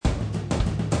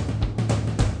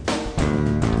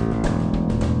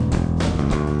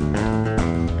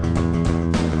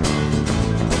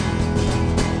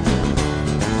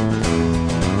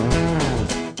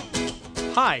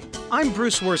I'm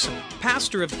Bruce Worson,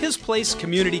 pastor of His Place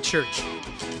Community Church.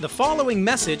 The following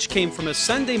message came from a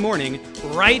Sunday morning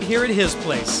right here at His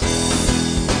Place.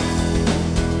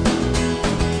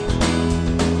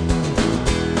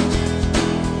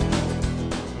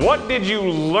 What did you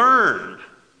learn?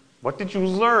 What did you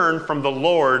learn from the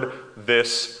Lord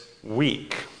this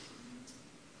week?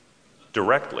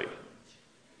 Directly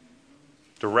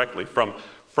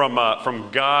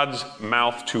from God's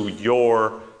mouth to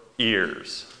your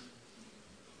ears.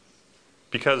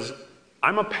 Because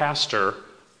I'm a pastor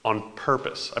on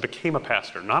purpose. I became a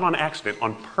pastor, not on accident,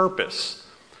 on purpose.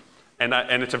 And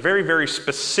it's a very, very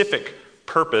specific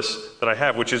purpose that I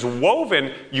have, which is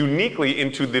woven uniquely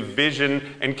into the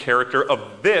vision and character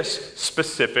of this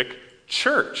specific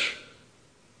church.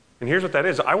 And here's what that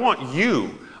is. I want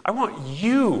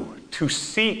you to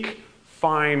seek,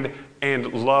 find,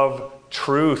 and love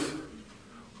truth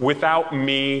without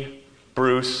me,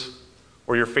 Bruce,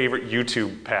 or your favorite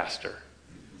YouTube pastor.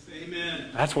 Amen.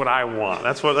 That's what I want.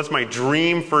 That's my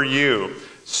dream for you.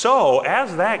 So,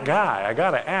 as that guy, I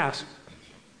gotta ask,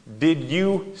 did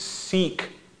you seek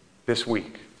this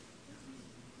week?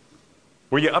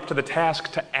 Were you up to the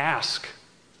task to ask?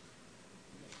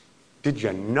 Did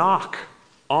you knock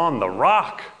on the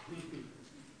rock?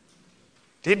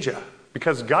 Did you?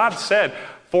 Because God said,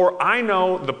 "For I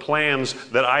know the plans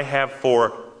that I have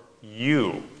for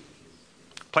you."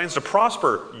 Plans to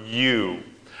prosper you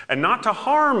and not to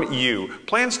harm you.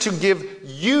 Plans to give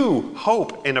you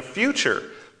hope in a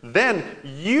future. Then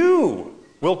you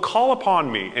will call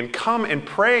upon me and come and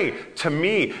pray to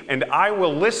me, and I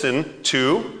will listen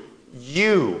to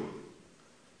you.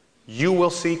 You will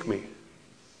seek me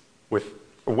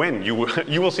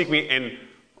you will seek me and,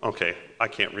 okay, I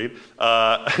can't read.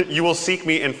 You will seek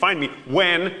me and find me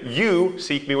when you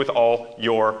seek me with all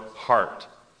your heart.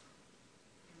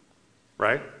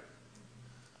 Right?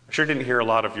 I sure didn't hear a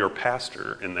lot of your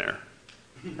pastor in there.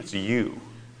 That's you.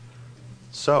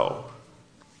 So,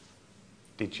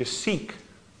 did you seek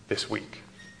this week?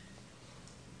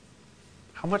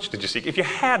 How much did you seek? If you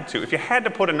had to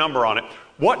put a number on it,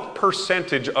 what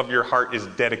percentage of your heart is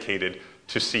dedicated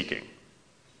to seeking?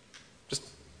 Just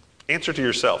answer to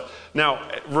yourself. Now,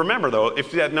 remember though,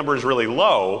 if that number is really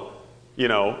low,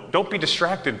 don't be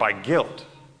distracted by guilt.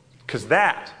 Because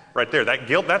that, right there, that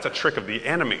guilt, that's a trick of the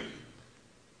enemy.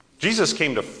 Jesus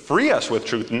came to free us with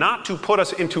truth, not to put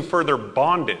us into further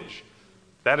bondage.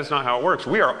 That is not how it works.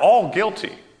 We are all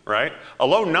guilty, right? A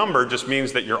low number just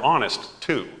means that you're honest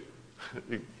too.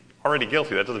 You're already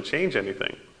guilty. That doesn't change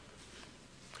anything.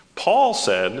 Paul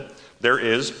said, there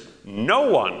is no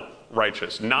one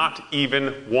righteous, not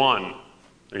even one.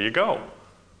 There you go.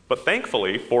 But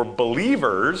thankfully, for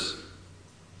believers,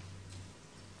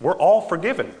 we're all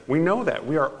forgiven. We know that.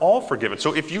 We are all forgiven.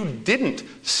 So if you didn't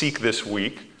seek this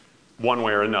week, one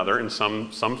way or another, in some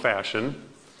fashion,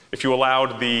 if you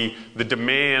allowed the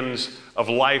demands of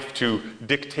life to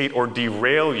dictate or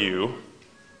derail you,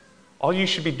 all you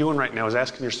should be doing right now is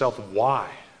asking yourself, why?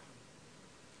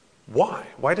 Why?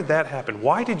 Why did that happen?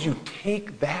 Why did you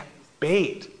take that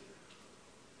bait?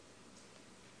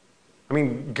 I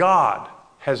mean, God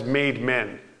has made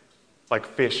men like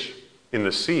fish in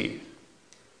the sea.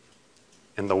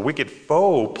 And the wicked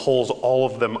foe pulls all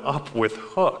of them up with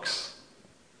hooks.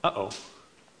 Uh-oh.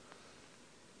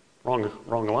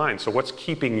 Wrong line. So what's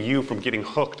keeping you from getting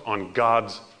hooked on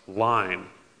God's line?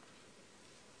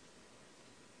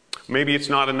 Maybe it's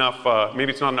not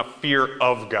enough fear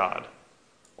of God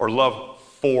or love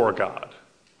for God,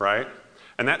 right?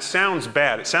 And that sounds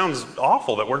bad. It sounds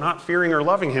awful that we're not fearing or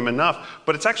loving Him enough,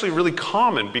 but it's actually really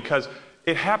common because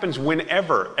it happens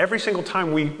every single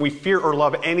time we fear or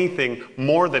love anything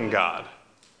more than God.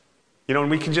 And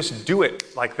we can just do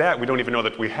it like that. We don't even know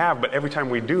that we have, but every time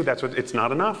we do, it's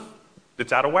not enough.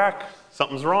 It's out of whack.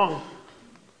 Something's wrong.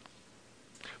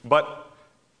 But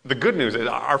the good news is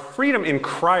our freedom in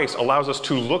Christ allows us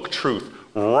to look truth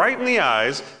right in the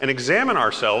eyes and examine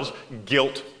ourselves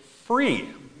guilt-free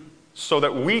so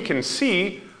that we can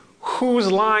see whose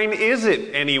line is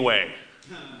it anyway.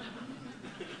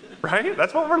 Right?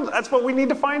 That's what we need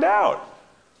to find out.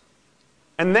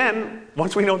 And then,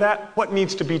 once we know that, what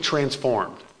needs to be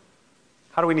transformed?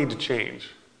 How do we need to change?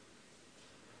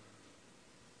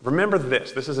 Remember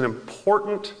this. This is an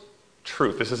important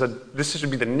truth. This should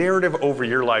be the narrative over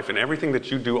your life and everything that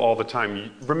you do all the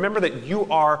time. Remember that you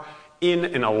are in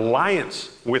an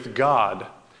alliance with God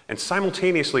and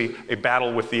simultaneously a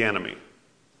battle with the enemy.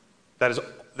 That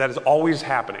is always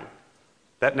happening.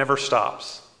 That never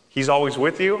stops. He's always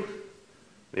with you.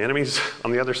 The enemy's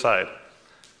on the other side.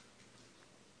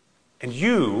 And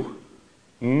you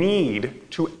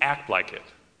need to act like it.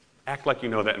 Act like you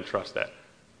know that and trust that.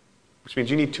 Which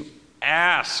means you need to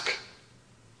ask,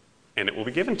 and it will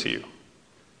be given to you.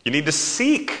 You need to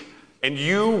seek, and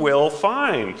you will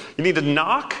find. You need to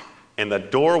knock, and the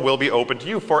door will be opened to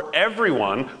you. For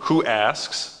everyone who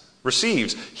asks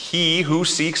receives. He who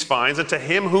seeks finds, and to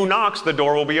him who knocks, the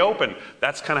door will be open.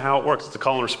 That's kind of how it works. It's a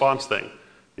call and response thing,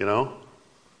 you know?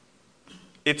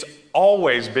 It's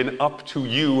always been up to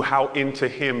you how into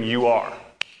him you are.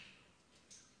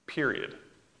 Period.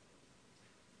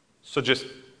 So just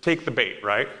take the bait,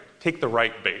 right? Take the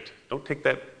right bait. Don't take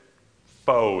that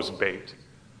foe's bait.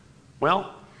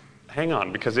 Well, hang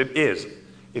on, because it is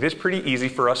pretty easy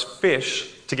for us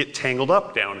fish to get tangled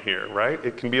up down here, right?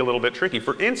 It can be a little bit tricky.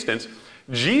 For instance,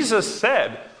 Jesus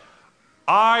said,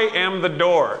 I am the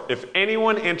door. If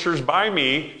anyone enters by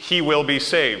me, he will be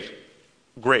saved.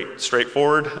 Great,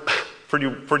 straightforward,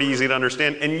 pretty easy to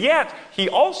understand. And yet, he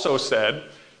also said,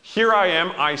 here I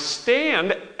am, I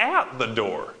stand at the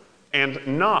door and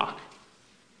knock.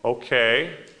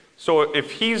 Okay, so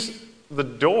if he's the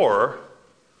door,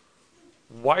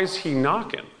 why is he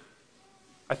knocking?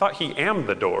 I thought he am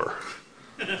the door.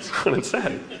 That's what it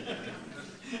said.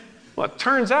 Well, it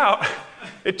turns out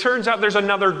there's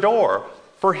another door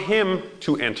for him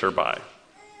to enter by.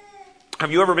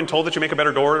 Have you ever been told that you make a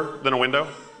better door than a window?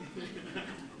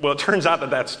 Well, it turns out that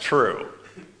that's true.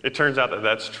 It turns out that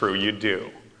that's true. You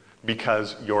do.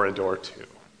 Because you're a door too.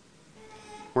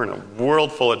 We're in a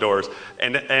world full of doors.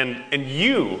 And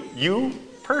you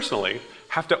personally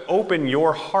have to open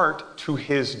your heart to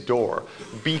his door.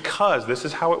 Because this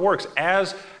is how it works.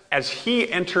 As he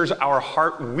enters our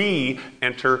heart, we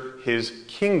enter his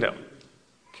kingdom.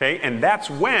 Okay? And that's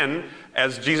when,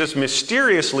 as Jesus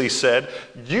mysteriously said,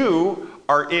 you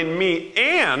are in me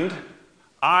and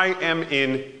I am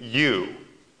in you.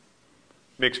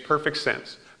 Makes perfect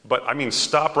sense. But I mean,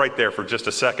 stop right there for just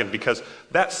a second, because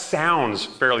that sounds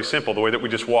fairly simple, the way that we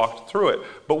just walked through it.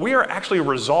 But we are actually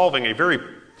resolving a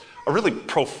really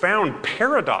profound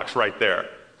paradox right there.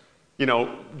 You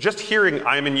know, just hearing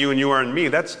I am in you and you are in me,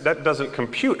 that doesn't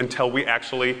compute until we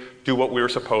actually do what we were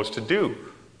supposed to do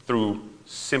through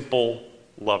simple,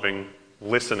 loving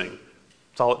listening.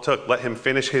 That's all it took. Let him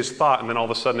finish his thought, and then all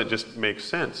of a sudden it just makes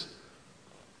sense.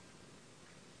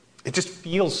 It just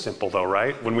feels simple though,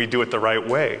 right? When we do it the right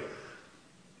way.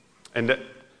 And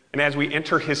as we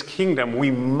enter his kingdom, we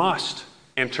must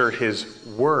enter his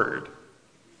word.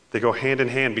 They go hand in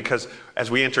hand, because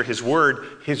as we enter his word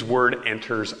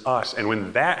enters us. And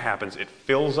when that happens, it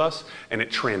fills us and it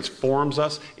transforms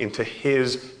us into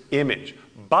his image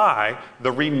by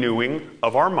the renewing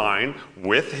of our mind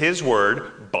with his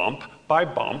word, bump by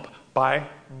bump by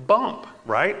bump,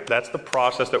 right? That's the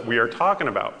process that we are talking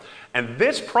about. And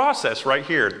this process right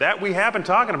here that we have been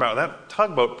talking about, that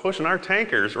tugboat pushing our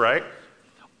tankers, right,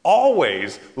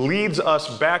 always leads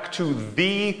us back to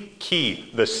the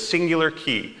key, the singular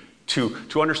key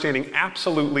to understanding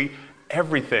absolutely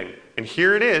everything. And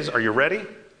here it is. Are you ready?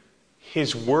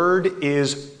 His word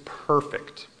is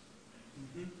perfect.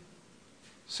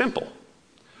 Simple.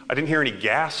 I didn't hear any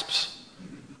gasps.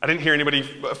 I didn't hear anybody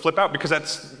flip out, because that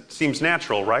seems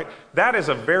natural, right? That is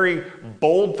a very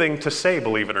bold thing to say,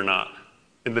 believe it or not,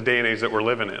 in the day and age that we're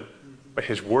living in. But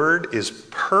his word is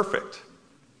perfect.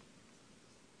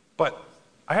 But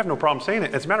I have no problem saying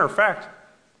it. As a matter of fact,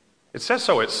 it says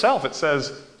so itself. It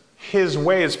says his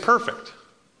way is perfect,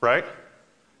 right?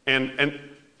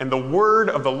 And the word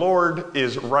of the Lord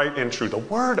is right and true. The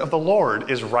word of the Lord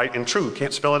is right and true.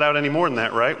 Can't spell it out any more than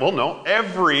that, right? Well, no.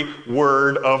 Every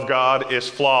word of God is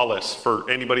flawless, for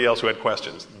anybody else who had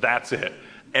questions. That's it.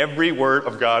 Every word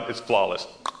of God is flawless.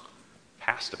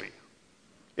 Has to be.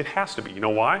 It has to be. You know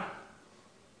why?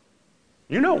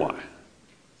 You know why.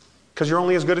 Because you're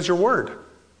only as good as your word,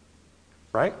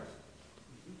 right?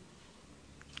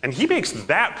 And he makes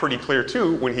that pretty clear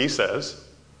too when he says,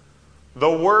 the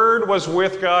Word was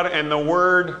with God, and the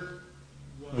Word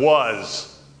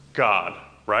was God,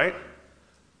 right?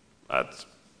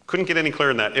 Couldn't get any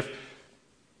clearer than that.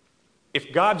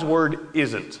 If God's Word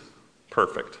isn't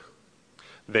perfect,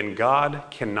 then God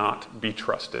cannot be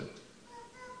trusted.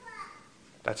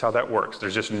 That's how that works.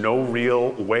 There's just no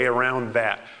real way around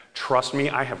that. Trust me,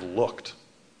 I have looked.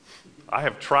 I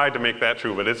have tried to make that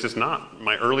true, but it's just not.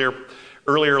 My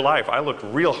earlier life, I looked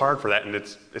real hard for that, and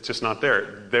it's just not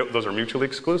there. Those are mutually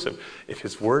exclusive. If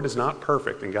his word is not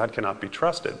perfect, then God cannot be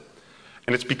trusted.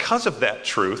 And it's because of that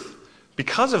truth,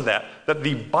 because of that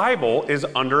the Bible is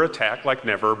under attack like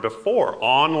never before,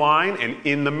 online and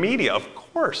in the media. Of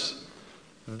course,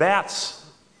 that's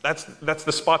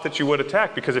the spot that you would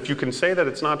attack, because if you can say that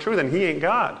it's not true, then he ain't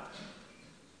God.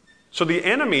 So the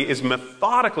enemy is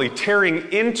methodically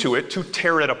tearing into it to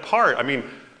tear it apart. I mean,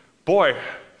 boy,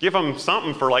 give them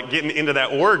something for like getting into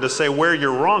that word to say where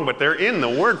you're wrong, but they're in the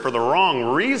word for the wrong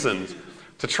reasons,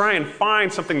 to try and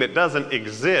find something that doesn't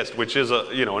exist, which is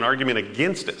an argument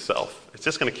against itself. It's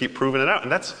just going to keep proving it out.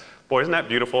 And isn't that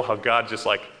beautiful how God just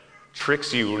like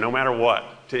tricks you no matter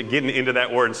what to getting into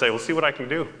that word and say, well, see what I can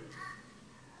do.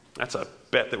 That's a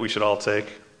bet that we should all take.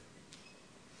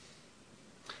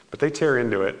 But they tear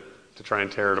into it to try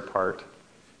and tear it apart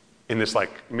in this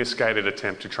like misguided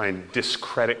attempt to try and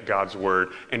discredit God's word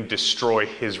and destroy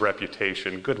his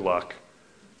reputation. Good luck.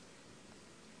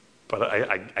 But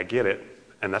I get it.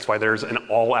 And that's why there's an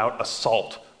all-out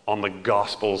assault on the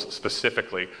Gospels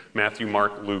specifically. Matthew,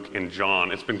 Mark, Luke, and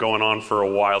John. It's been going on for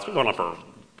a while. It's been going on for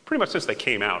pretty much since they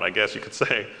came out, I guess you could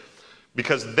say.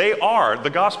 Because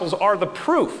the Gospels are the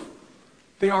proof.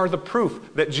 They are the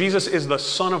proof that Jesus is the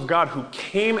Son of God who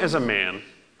came as a man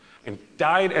and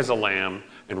died as a lamb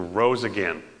and rose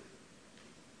again.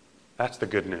 That's the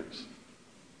good news.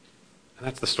 And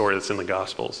that's the story that's in the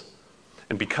Gospels.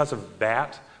 And because of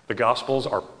that, the Gospels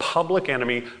are public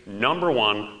enemy number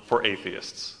one for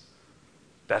atheists.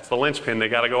 That's the linchpin. They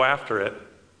got to go after it.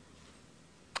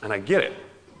 And I get it.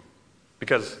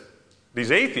 Because these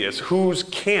atheists, whose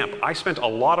camp I spent a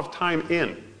lot of time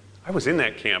in, I was in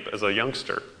that camp as a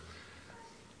youngster.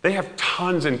 They have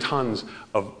tons and tons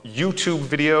of YouTube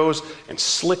videos and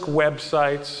slick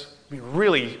websites. I mean,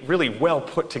 really, really well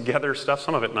put together stuff.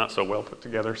 Some of it not so well put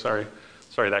together. Sorry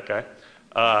that guy.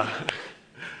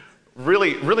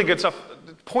 Really, really good stuff,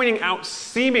 pointing out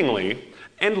seemingly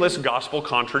endless gospel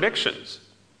contradictions.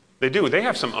 They do. They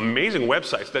have some amazing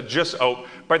websites that just,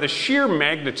 by the sheer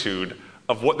magnitude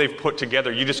of what they've put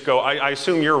together, you just go, I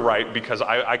assume you're right because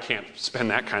I can't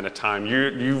spend that kind of time.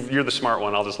 You're the smart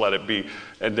one, I'll just let it be.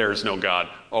 And there's no God.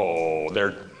 Oh,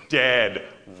 they're dead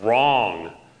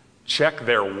wrong. Check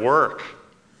their work.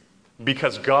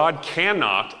 Because God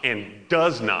cannot and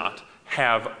does not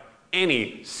have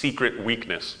any secret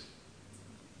weakness.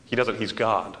 He doesn't, he's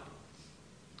God.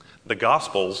 The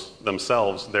Gospels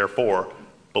themselves, therefore,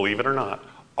 believe it or not,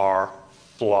 are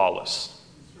flawless.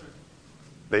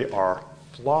 They are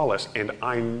flawless. And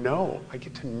I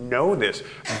get to know this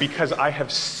because I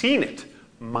have seen it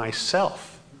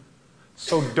myself.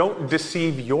 So don't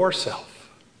deceive yourself.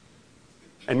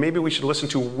 And maybe we should listen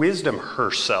to wisdom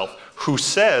herself, who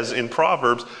says in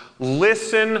Proverbs,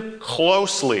 listen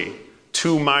closely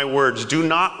to my words. Do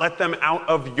not let them out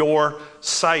of your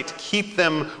sight. Keep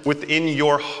them within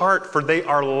your heart, for they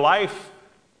are life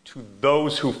to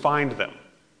those who find them.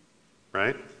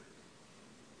 Right?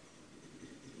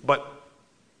 But,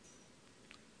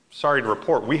 sorry to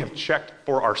report, we have checked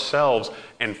for ourselves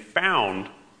and found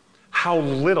how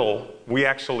little we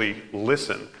actually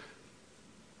listen.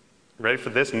 Ready for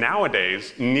this?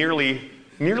 Nowadays, nearly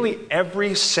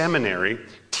every seminary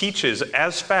teaches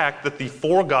as fact that the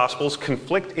four Gospels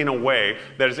conflict in a way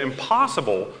that is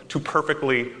impossible to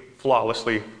perfectly,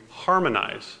 flawlessly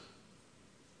harmonize.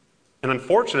 And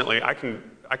unfortunately, I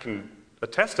can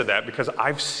attest to that because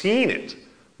I've seen it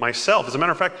myself. As a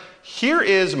matter of fact,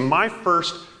 this is my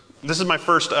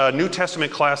first New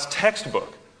Testament class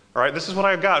textbook. All right, this is what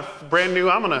I've got, brand new.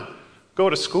 I'm going to go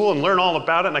to school and learn all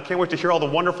about it, and I can't wait to hear all the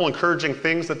wonderful, encouraging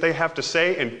things that they have to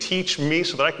say and teach me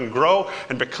so that I can grow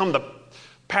and become the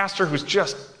pastor who's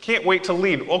just can't wait to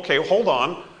lead. Okay, hold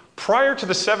on. Prior to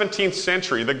the 17th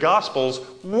century, the Gospels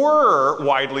were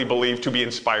widely believed to be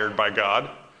inspired by God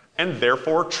and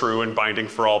therefore true and binding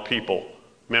for all people.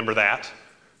 Remember that?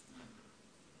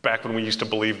 Back when we used to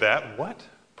believe that. What?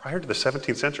 Prior to the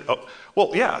 17th century? Oh,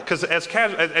 well, yeah, because as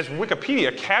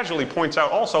Wikipedia casually points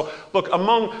out also, look,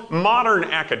 among modern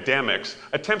academics,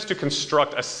 attempts to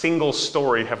construct a single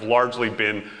story have largely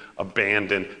been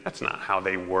abandoned. That's not how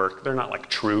they work. They're not like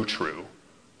true,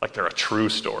 like they're a true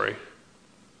story.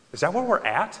 Is that where we're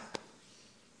at?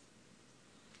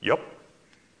 Yep.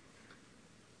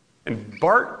 And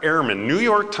Bart Ehrman, New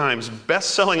York Times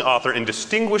best-selling author and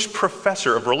distinguished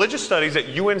professor of religious studies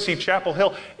at UNC Chapel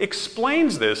Hill,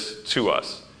 explains this to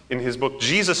us in his book,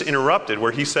 Jesus Interrupted,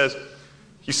 where he says,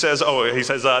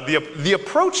 the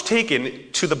approach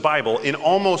taken to the Bible in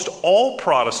almost all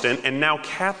Protestant and now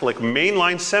Catholic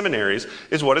mainline seminaries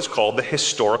is what is called the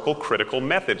historical critical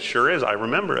method. Sure is, I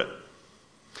remember it.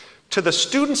 To the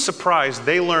student's surprise,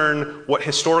 they learn what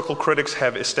historical critics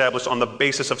have established on the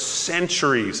basis of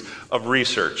centuries of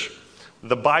research.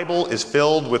 The Bible is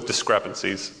filled with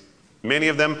discrepancies, many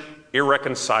of them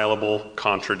irreconcilable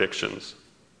contradictions.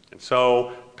 And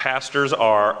so pastors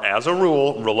are, as a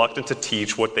rule, reluctant to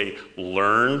teach what they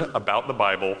learned about the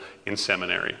Bible in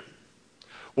seminary.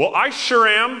 Well, I sure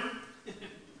am.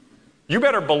 You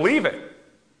better believe it.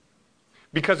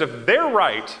 Because if they're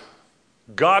right,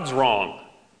 God's wrong,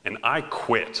 and I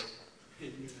quit.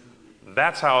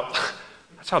 That's how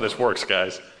this works,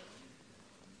 guys.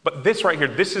 But this right here,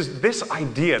 this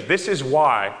idea, this is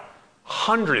why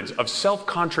hundreds of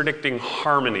self-contradicting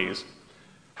harmonies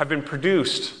have been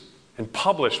produced and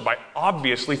published by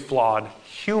obviously flawed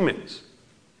humans.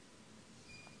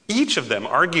 Each of them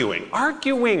arguing.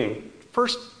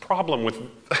 First problem with,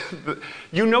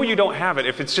 you know you don't have it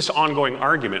if it's just ongoing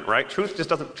argument, right?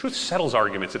 Truth settles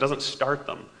arguments, it doesn't start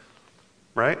them,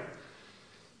 right?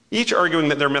 Each arguing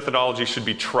that their methodology should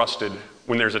be trusted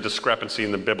when there's a discrepancy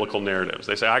in the biblical narratives.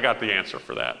 They say, I got the answer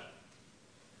for that.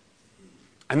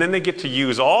 And then they get to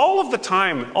use all of the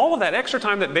time, all of that extra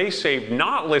time that they saved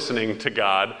not listening to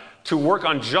God to work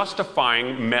on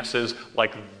justifying messes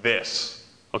like this.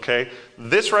 Okay?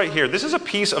 This right here, this is a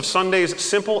piece of Sunday's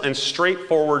simple and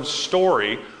straightforward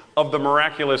story of the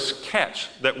miraculous catch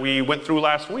that we went through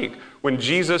last week, when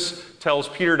Jesus tells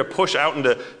Peter to push out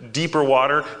into deeper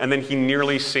water, and then he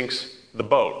nearly sinks the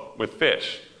boat with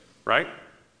fish. Right?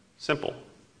 Simple.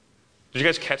 Did you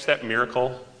guys catch that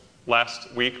miracle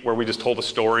last week where we just told a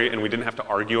story and we didn't have to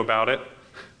argue about it?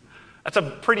 That's a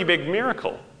pretty big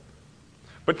miracle.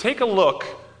 But take a look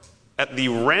at the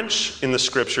wrench in the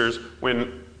scriptures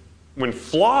when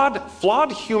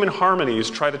flawed human harmonies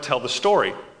try to tell the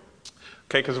story.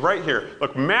 Okay, because right here,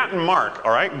 look, Matt and Mark,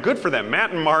 all right, good for them.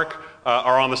 Matt and Mark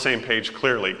are on the same page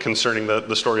clearly concerning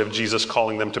the story of Jesus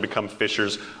calling them to become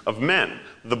fishers of men.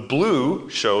 The blue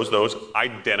shows those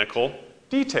identical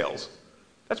details.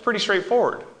 That's pretty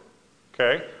straightforward.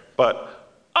 Okay, but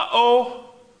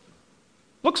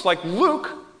looks like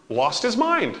Luke lost his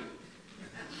mind.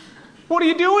 What are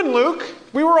you doing, Luke?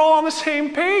 We were all on the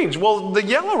same page. Well, the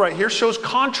yellow right here shows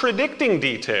contradicting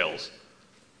details.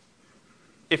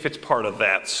 If it's part of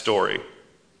that story,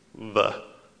 the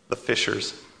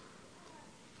fishers.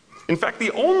 In fact,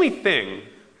 the only thing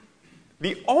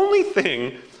that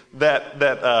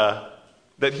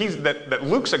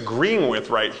Luke's agreeing with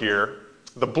right here,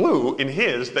 the blue in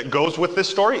his that goes with this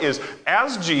story, is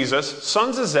as Jesus,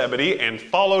 sons of Zebedee, and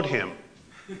followed him.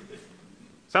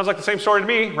 Sounds like the same story to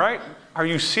me, right? Are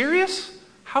you serious?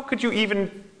 How could you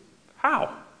even,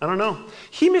 how? I don't know.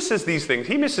 He misses these things.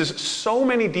 He misses so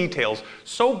many details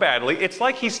so badly, it's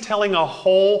like he's telling a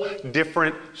whole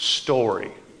different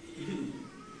story.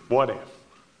 What if?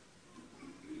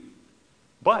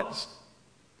 But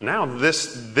now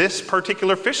this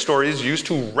particular fish story is used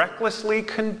to recklessly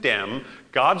condemn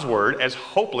God's word as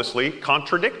hopelessly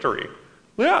contradictory.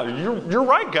 Yeah, you're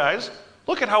right, guys.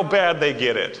 Look at how bad they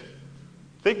get it.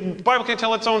 The Bible can't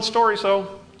tell its own story,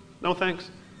 so no thanks.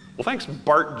 Well, thanks,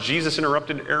 Bart Jesus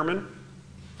interrupted airman.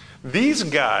 These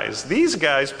guys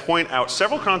point out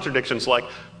several contradictions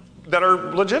that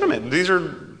are legitimate. These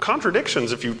are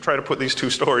contradictions if you try to put these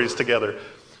two stories together.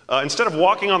 Instead of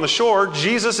walking on the shore,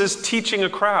 Jesus is teaching a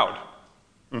crowd.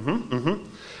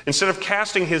 Instead of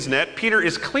casting his net, Peter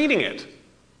is cleaning it.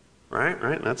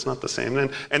 Right? That's not the same.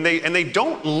 And they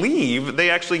don't leave. They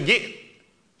actually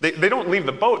they don't leave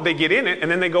the boat. They get in it and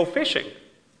then they go fishing.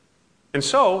 And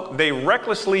so they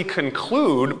recklessly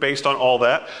conclude, based on all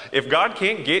that, if God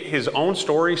can't get his own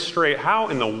story straight, how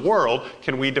in the world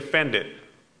can we defend it?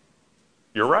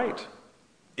 You're right.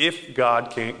 If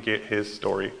God can't get his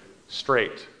story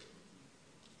straight.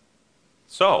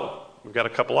 So, we've got a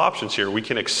couple options here. We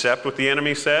can accept what the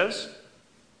enemy says,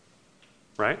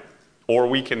 right? Or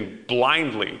we can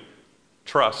blindly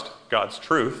trust God's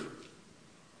truth.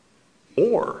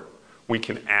 Or we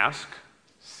can ask,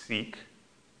 seek,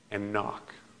 and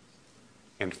knock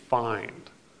and find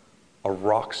a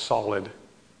rock-solid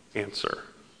answer.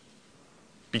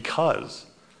 Because,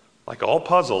 like all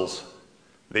puzzles,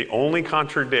 they only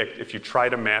contradict if you try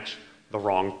to match the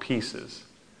wrong pieces.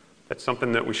 That's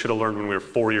something that we should have learned when we were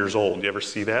 4 years old. You ever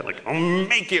see that? Like, oh,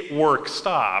 make it work.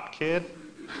 Stop, kid.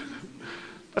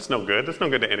 That's no good. That's no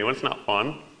good to anyone. It's not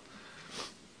fun.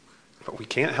 But we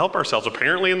can't help ourselves,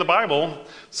 apparently, in the Bible.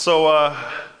 So,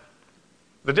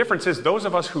 the difference is those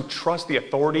of us who trust the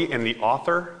authority and the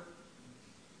author,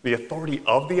 the authority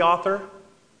of the author,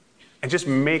 and just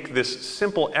make this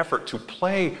simple effort to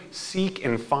play, seek,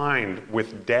 and find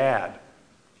with Dad.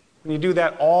 When you do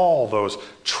that, all those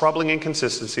troubling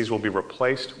inconsistencies will be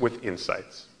replaced with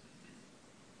insights.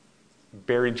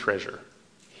 Buried treasure,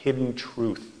 hidden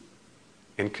truth,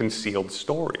 and concealed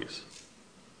stories.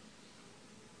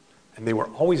 And they were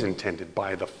always intended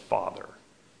by the Father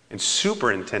and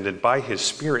superintended by his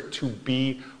Spirit to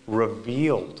be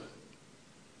revealed.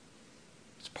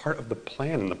 It's part of the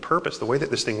plan and the purpose, the way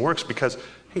that this thing works, because,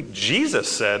 hey,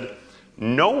 Jesus said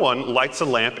No one lights a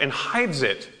lamp and hides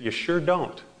it. You sure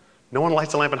don't. No one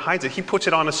lights a lamp and hides it. He puts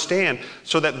it on a stand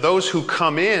so that those who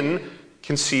come in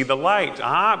can see the light.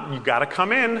 You got to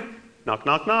come in. Knock,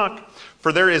 knock, knock.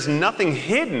 For there is nothing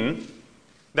hidden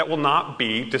that will not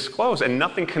be disclosed, and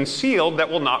nothing concealed that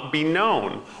will not be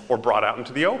known or brought out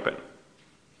into the open.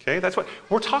 Okay, that's what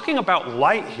we're talking about.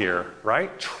 Light here,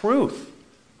 right? Truth.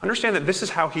 Understand that this is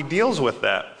how he deals with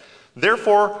that.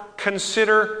 Therefore,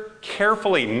 consider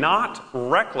carefully, not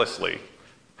recklessly,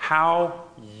 how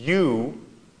you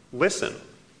listen.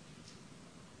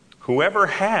 Whoever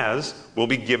has will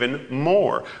be given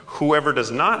more. Whoever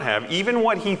does not have, even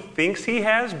what he thinks he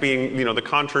has, being, the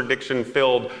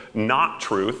contradiction-filled not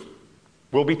truth,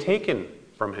 will be taken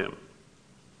from him.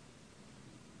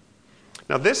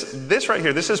 Now this right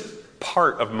here, this is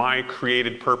part of my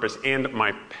created purpose and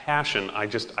my passion. I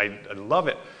love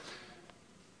it.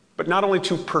 But not only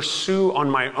to pursue on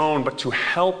my own, but to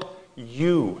help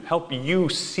you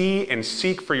see and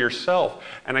seek for yourself.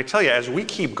 And I tell you, as we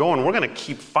keep going, we're going to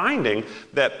keep finding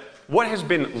that what has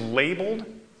been labeled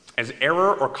as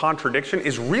error or contradiction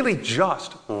is really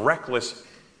just reckless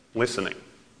listening.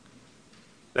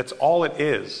 That's all it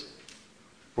is.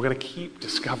 We're going to keep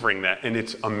discovering that, and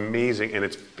it's amazing, and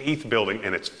it's faith-building,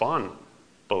 and it's fun,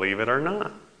 believe it or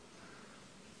not.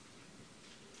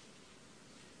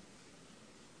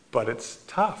 But it's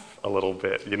tough a little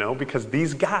bit, because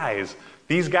these guys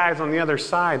on the other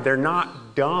side, they're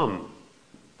not dumb.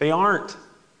 They aren't.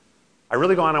 I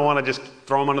really go on, I want to just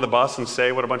throw them under the bus and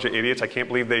say what a bunch of idiots. I can't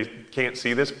believe they can't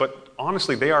see this. But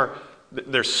honestly,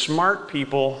 they're smart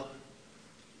people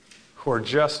who are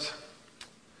just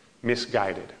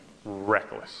misguided,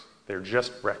 reckless. They're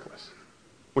just reckless.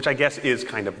 Which I guess is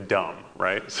kind of dumb,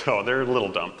 right? So they're a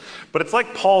little dumb. But it's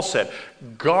like Paul said,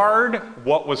 guard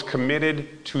what was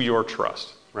committed to your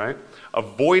trust, right?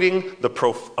 Avoiding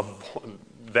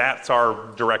that's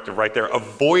our directive right there.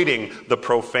 Avoiding the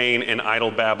profane and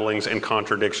idle babblings and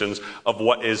contradictions of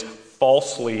what is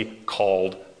falsely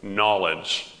called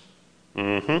knowledge.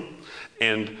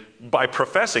 And by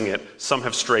professing it, some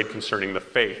have strayed concerning the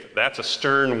faith. That's a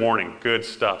stern warning. Good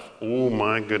stuff. Oh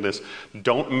my goodness.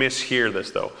 Don't mishear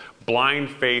this though. Blind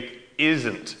faith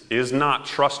is not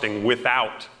trusting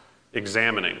without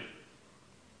examining.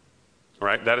 All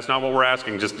right? That is not what we're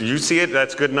asking. Just, you see it,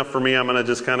 that's good enough for me. I'm going to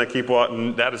just kind of keep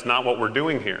walking. That is not what we're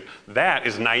doing here. That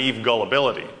is naive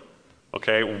gullibility.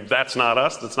 Okay, that's not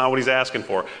us. That's not what he's asking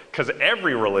for. Because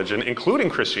every religion, including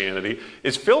Christianity,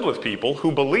 is filled with people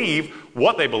who believe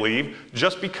what they believe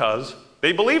just because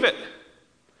they believe it.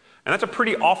 And that's a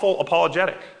pretty awful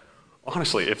apologetic.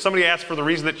 Honestly, if somebody asks for the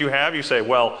reason that you have, you say,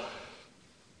 well,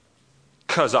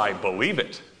 because I believe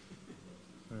it.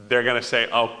 They're going to say,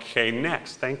 okay,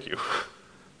 next, thank you.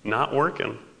 Not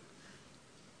working.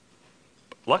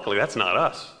 But luckily, that's not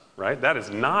us, right? That is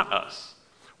not us.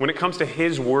 When it comes to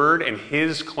his word and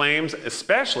his claims,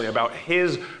 especially about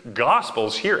his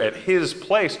gospels here at his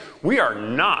place, we are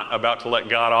not about to let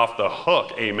God off the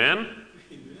hook. Amen?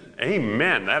 Amen.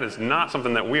 Amen. That is not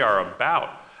something that we are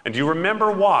about. And do you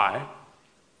remember why?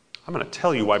 I'm going to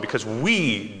tell you why. Because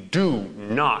we do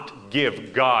not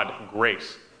give God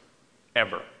grace.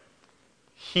 Ever.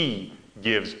 He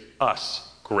gives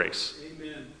us grace.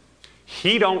 Amen.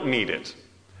 He don't need it.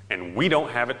 And we don't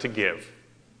have it to give.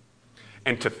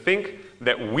 And to think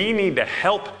that we need to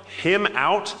help him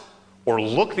out or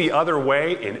look the other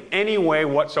way in any way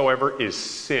whatsoever is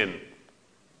sin.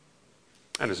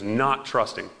 That is not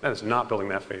trusting. That is not building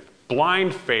that faith.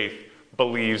 Blind faith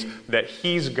believes that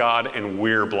he's God and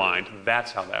we're blind.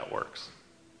 That's how that works.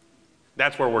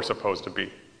 That's where we're supposed to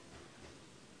be.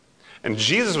 And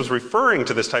Jesus was referring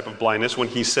to this type of blindness when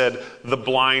he said, the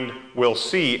blind will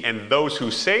see, and those who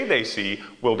say they see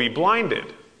will be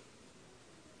blinded.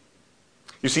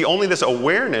 You see, only this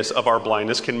awareness of our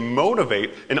blindness can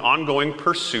motivate an ongoing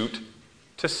pursuit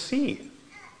to see.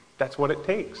 That's what it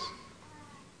takes.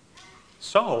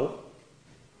 So,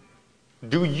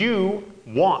 do you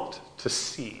want to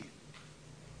see?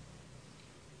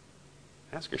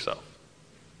 Ask yourself.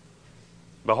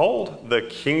 Behold, the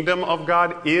kingdom of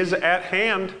God is at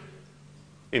hand.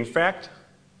 In fact,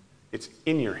 it's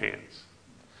in your hands.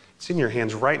 It's in your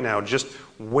hands right now, just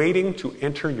waiting to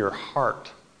enter your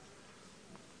heart.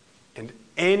 And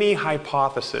any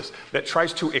hypothesis that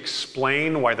tries to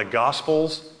explain why the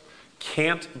Gospels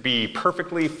can't be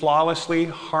perfectly, flawlessly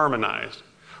harmonized,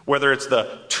 whether it's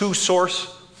the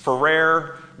two-source,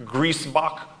 Ferrer,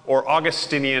 Griesbach, or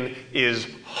Augustinian, is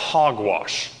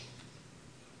hogwash.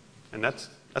 And that's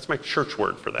my church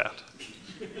word for that.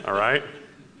 All right?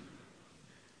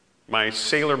 My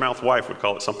sailor-mouthed wife would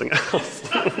call it something else.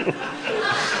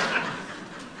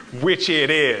 which it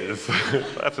is.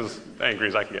 That's as angry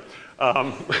as I can get.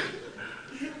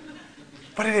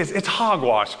 But it is. It's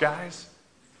hogwash, guys.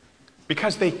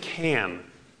 Because they can.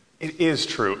 It is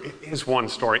true. It is one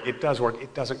story. It does work.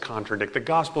 It doesn't contradict. The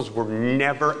Gospels were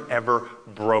never, ever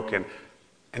broken.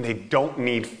 And they don't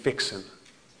need fixing.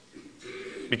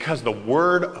 Because the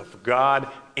Word of God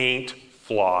ain't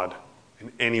flawed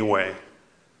in any way.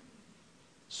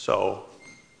 So,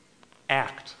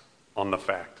 act on the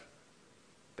fact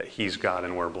that He's God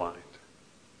and we're blind.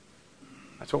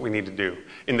 That's what we need to do.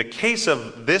 In the case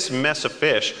of this mess of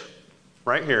fish,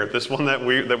 right here, this one that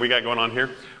we got going on here,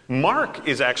 Mark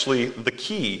is actually the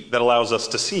key that allows us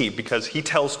to see, because he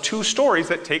tells two stories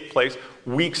that take place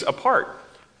weeks apart.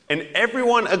 And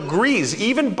everyone agrees,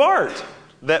 even Bart,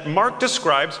 that Mark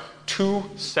describes two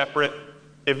separate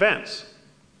events.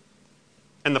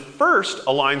 And the first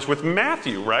aligns with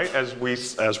Matthew, right, as we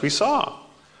saw.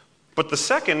 But the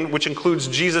second, which includes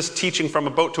Jesus teaching from a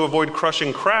boat to avoid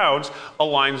crushing crowds,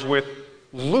 aligns with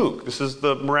Luke. This is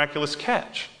the miraculous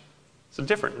catch. It's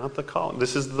different, not the column.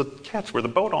 This is the catch where the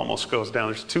boat almost goes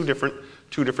down. There's two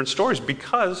different stories,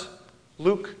 because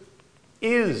Luke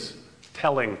is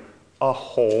telling a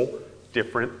whole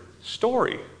different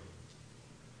story.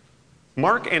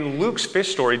 Mark and Luke's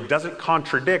fish story doesn't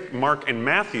contradict Mark and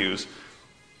Matthew's.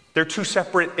 They're two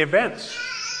separate events.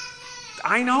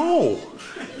 I know.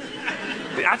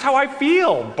 That's how I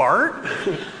feel, Bart.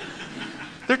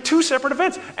 They're two separate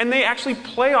events, and they actually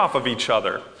play off of each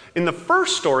other. In the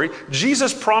first story,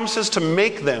 Jesus promises to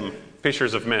make them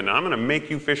fishers of men. I'm going to make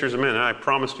you fishers of men, and I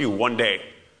promised you one day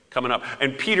coming up.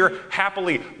 And Peter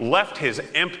happily left his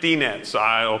empty nets.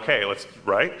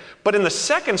 Right? But in the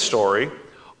second story,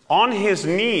 on his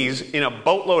knees in a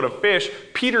boatload of fish,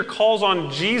 Peter calls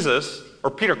Jesus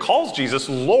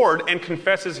Lord and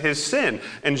confesses his sin.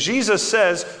 And Jesus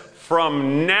says,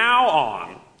 from now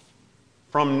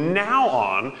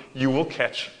on, you will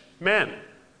catch men.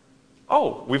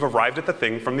 Oh, we've arrived at the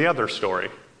thing from the other story,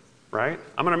 right?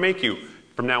 I'm going to make you.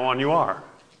 From now on, you are.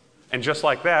 And just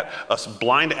like that, us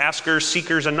blind askers,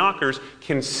 seekers, and knockers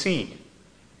can see.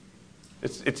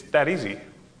 It's that easy.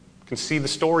 Can see the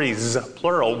stories,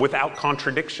 plural, without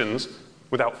contradictions,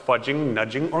 without fudging,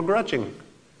 nudging, or grudging.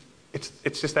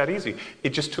 It's just that easy. It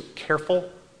just took careful,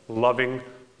 loving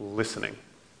listening,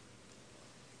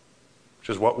 which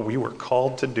is what we were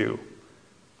called to do.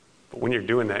 But when you're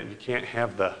doing that, you can't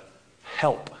have the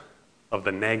help of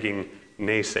the nagging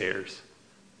naysayers,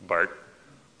 Bart.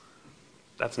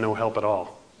 That's no help at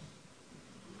all.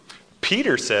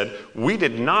 Peter said, we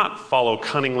did not follow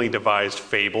cunningly devised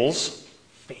fables,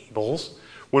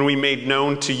 when we made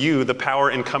known to you the power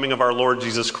and coming of our Lord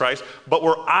Jesus Christ, but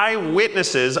were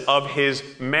eyewitnesses of his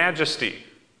majesty.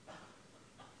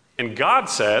 And God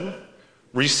said,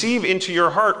 receive into your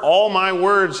heart all my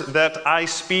words that I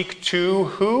speak to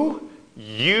who?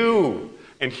 You.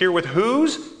 And hear with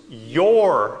whose?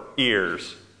 Your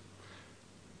ears.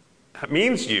 That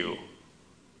means you.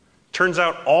 Turns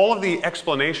out all of the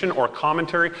explanation or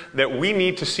commentary that we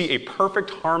need to see a perfect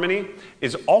harmony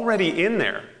is already in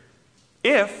there.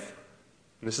 If,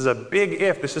 and this is a big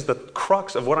if, this is the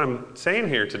crux of what I'm saying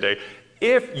here today,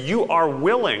 if you are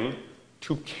willing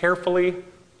to carefully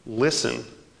listen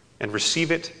and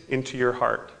receive it into your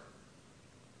heart.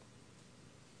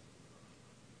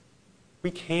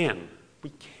 We can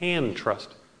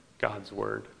trust God's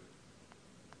word.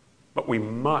 But we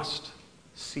must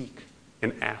seek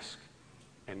and ask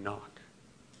and knock.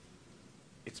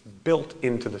 It's built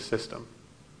into the system.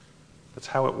 That's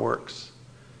how it works.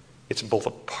 It's both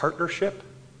a partnership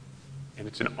and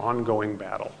it's an ongoing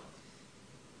battle.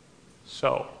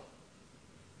 So,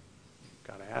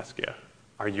 gotta ask you,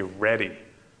 are you ready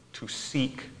to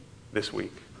seek this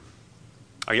week?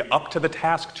 Are you up to the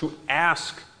task to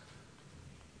ask?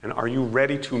 And are you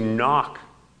ready to knock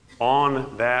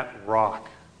on that rock?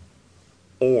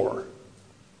 Or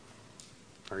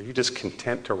are you just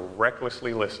content to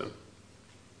recklessly listen?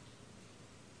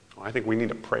 Well, I think we need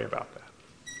to pray about that.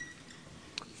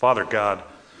 Father God,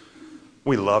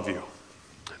 we love you,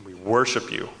 and we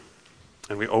worship you,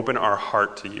 and we open our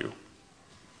heart to you.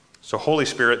 So Holy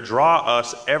Spirit, draw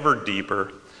us ever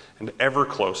deeper and ever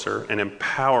closer, and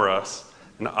empower us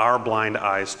in our blind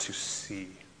eyes to see.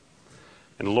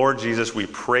 And Lord Jesus, we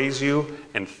praise you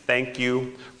and thank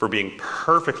you for being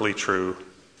perfectly true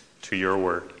to your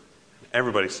word.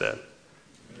 Everybody said,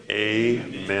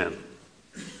 amen.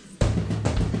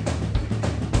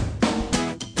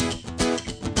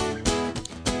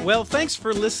 Well, thanks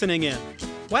for listening in.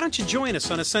 Why don't you join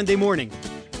us on a Sunday morning?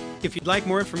 If you'd like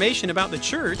more information about the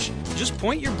church, just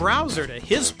point your browser to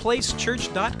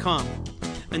hisplacechurch.com.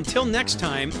 Until next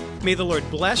time, may the Lord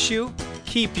bless you,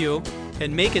 keep you,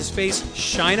 and make his face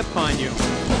shine upon you.